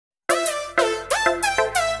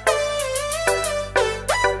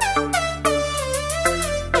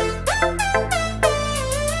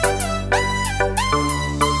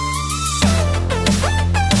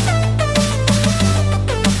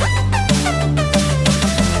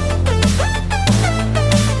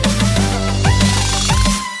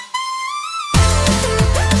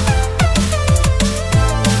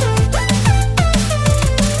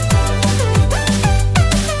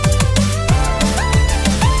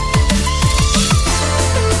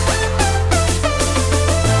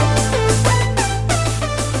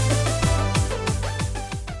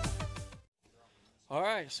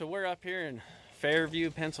up here in Fairview,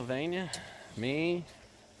 Pennsylvania. Me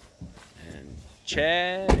and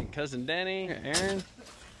Chad and cousin Denny, Aaron.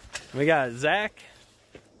 We got Zack,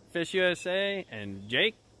 Fish USA, and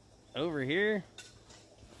Jake over here.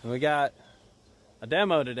 And we got a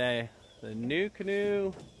demo today. The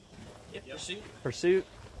NUCANOE Pursuit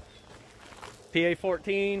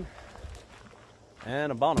PA14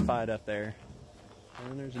 and a BONIFIDE up there.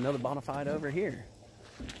 And there's another BONIFIDE over here.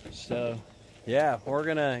 So yeah, we're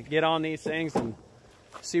gonna get on these things and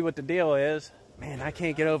see what the deal is. Man, I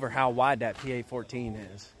can't get over how wide that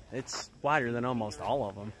PA14 is. It's wider than almost all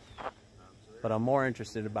of them. But I'm more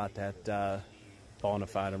interested about that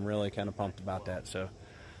BONIFIDE. I'm really kind of pumped about that. So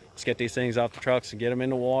let's get these things off the trucks and get them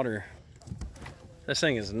in the water. This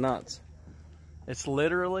thing is nuts. It's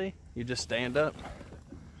literally, you just stand up,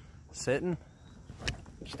 sitting,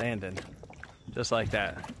 standing, just like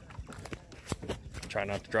that. Try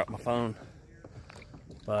not to drop my phone.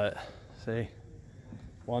 But see,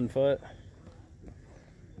 1 foot.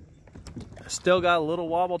 Still got a little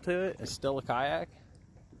wobble to it. It's still a kayak.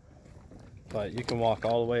 But you can walk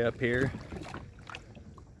all the way up here.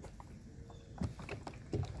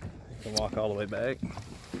 You can walk all the way back.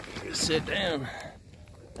 Just sit down.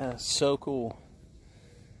 That's so cool.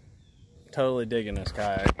 Totally digging this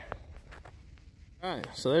kayak. Alright,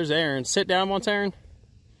 so there's Aaron. Sit down once, Aaron.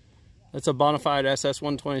 That's a BONIFIDE SS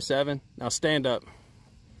 127. Now stand up.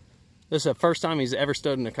 This is the first time he's ever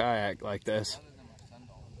stood in a kayak like this.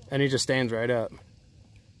 And he just stands right up.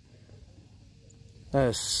 That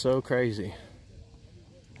is so crazy.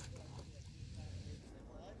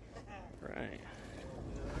 Right.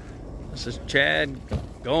 This is Chad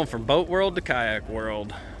going from boat world to kayak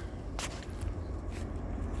world.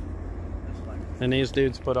 And these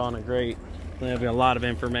dudes put on a great, they have a lot of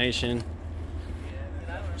information.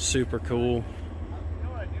 Super cool.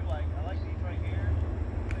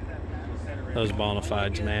 Those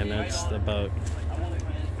BONIFIDEs, man, that's the boat.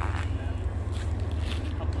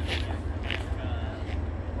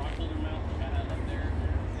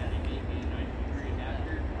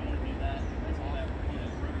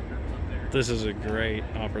 This is a great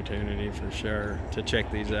opportunity for sure to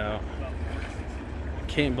check these out.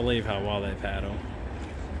 Can't believe how well they've had them.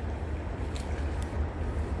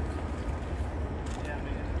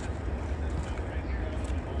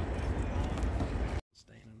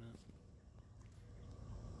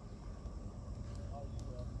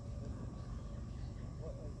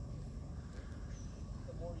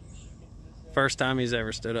 First time he's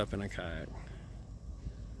ever stood up in a kayak.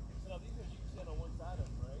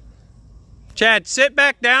 Chad, sit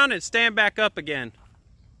back down and stand back up again.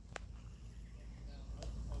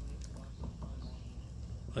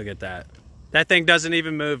 Look at that. That thing doesn't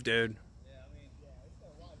even move, dude. Yeah, I mean,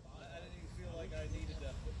 I didn't even feel like I needed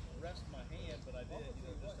to rest my hand, but I did,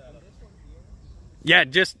 just out of... Yeah,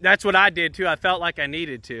 that's what I did too. I felt like I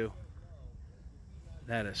needed to.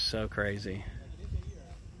 That is so crazy.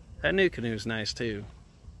 That NUCANOE's nice too.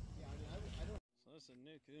 So this is a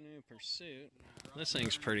NUCANOE Pursuit. This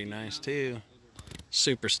thing's pretty nice too.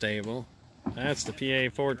 Super stable. That's the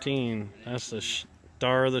PA14. That's the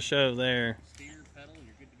star of the show there. Steer, pedal, and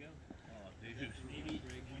you're good to go. Oh, dude. Maybe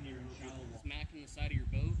when you're smacking the side of your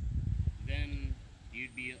boat, then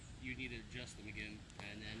you'd need to adjust them again.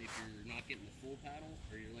 And then if you're not getting the full paddle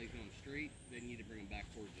or your legs going straight, then you need to bring them back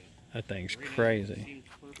towards you. That thing's right crazy. Now, it seems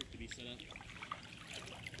perfect to be set up.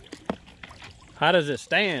 How does it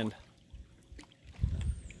stand?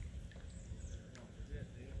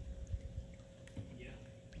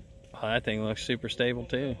 Oh, that thing looks super stable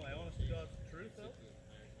too. I honestly got the truth though.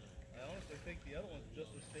 I honestly think the other one's just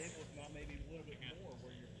as stable, if not maybe a little bit more,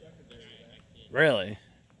 where your secondary is at. Really?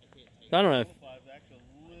 I don't know if... Actually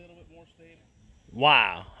a little bit more stable.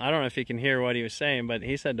 Wow. I don't know if you can hear what he was saying, but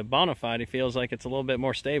he said the BONIFIDE, he feels like it's a little bit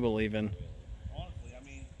more stable even. Honestly, I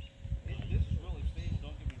mean, this is really stable,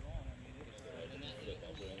 don't get me wrong. I mean,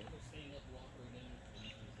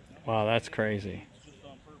 Wow, that's crazy.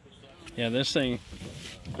 Yeah, this thing,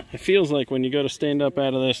 it feels like when you go to stand up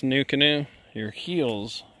out of this NUCANOE, your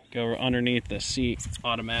heels go underneath the seat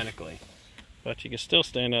automatically. But you can still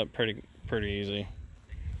stand up pretty easy.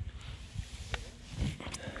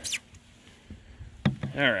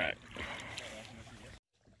 Alright.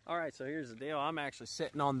 Alright, so here's the deal. I'm actually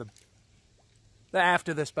sitting on the aft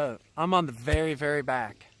of this boat. I'm on the very, very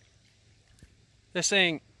back. This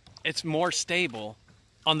thing, it's more stable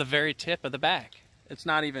on the very tip of the back. It's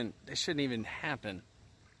not even, it shouldn't even happen.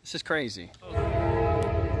 This is crazy.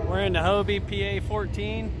 We're in the HOBIE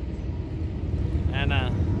PA14. And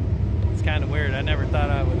it's kind of weird. I never thought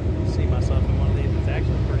I would see myself in one of these. It's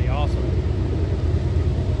actually pretty awesome.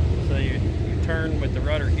 So you turn with the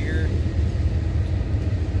rudder here.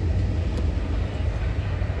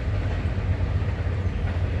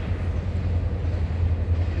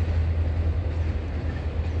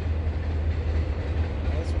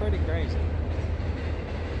 That's pretty crazy.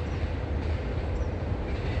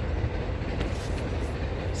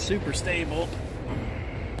 Super stable.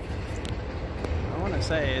 I want to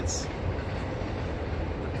say it's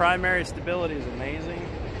the primary stability is amazing,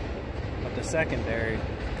 but the secondary,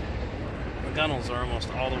 the gunnels are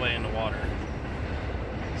almost all the way in the water.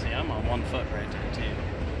 See, I'm on 1 foot right there too.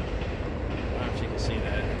 I don't know if you can see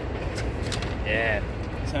that. Yeah,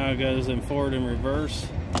 that's how it goes in forward and reverse.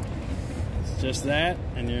 It's just that,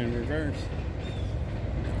 and you're in reverse.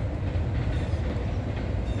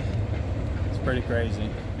 It's pretty crazy.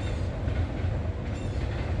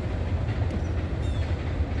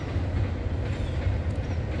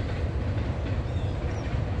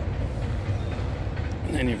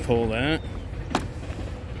 And you pull that.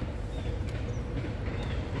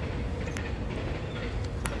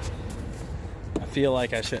 I feel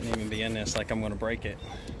like I shouldn't even be in this, like I'm going to break it.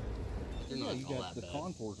 Yeah, you got the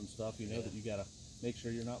contours and stuff, you know, that you gotta make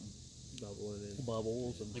sure you're not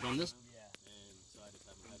bubbles and Like on this, and so I just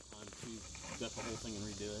haven't had time to gut the whole thing and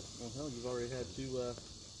redo it. well, hell, you've already had two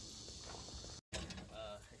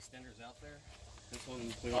Extenders out there. This one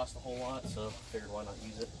we lost a whole lot, so figured why not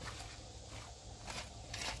use it.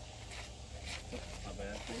 Not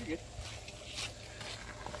bad. You're good.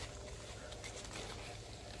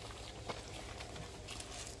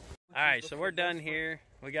 All right, so we're done here.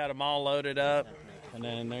 We got them all loaded up. And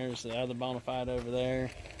then there's the other Bonafide over there.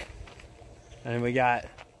 And we got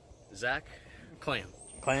Zack, Klann.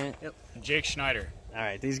 Klann. Yep. Jake Schneider. All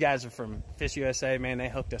right, these guys are from Fish USA, man. They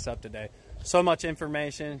hooked us up today. So much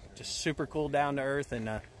information, just super cool, down to earth,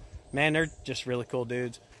 and man, they're just really cool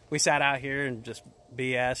dudes. We sat out here and just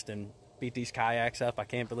BS'd and beat these kayaks up. I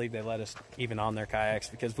can't believe they let us even on their kayaks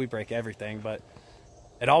because we break everything, but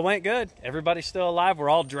it all went good. Everybody's still alive. We're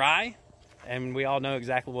all dry, and we all know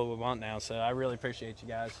exactly what we want now. So I really appreciate you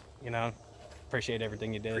guys. You know, appreciate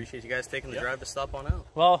everything you did. Appreciate you guys taking the drive to stop on out.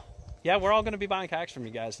 Well, yeah, we're all going to be buying kayaks from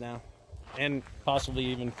you guys now, and possibly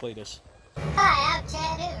even Cletus. Hi, I'm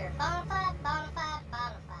Chattanooga.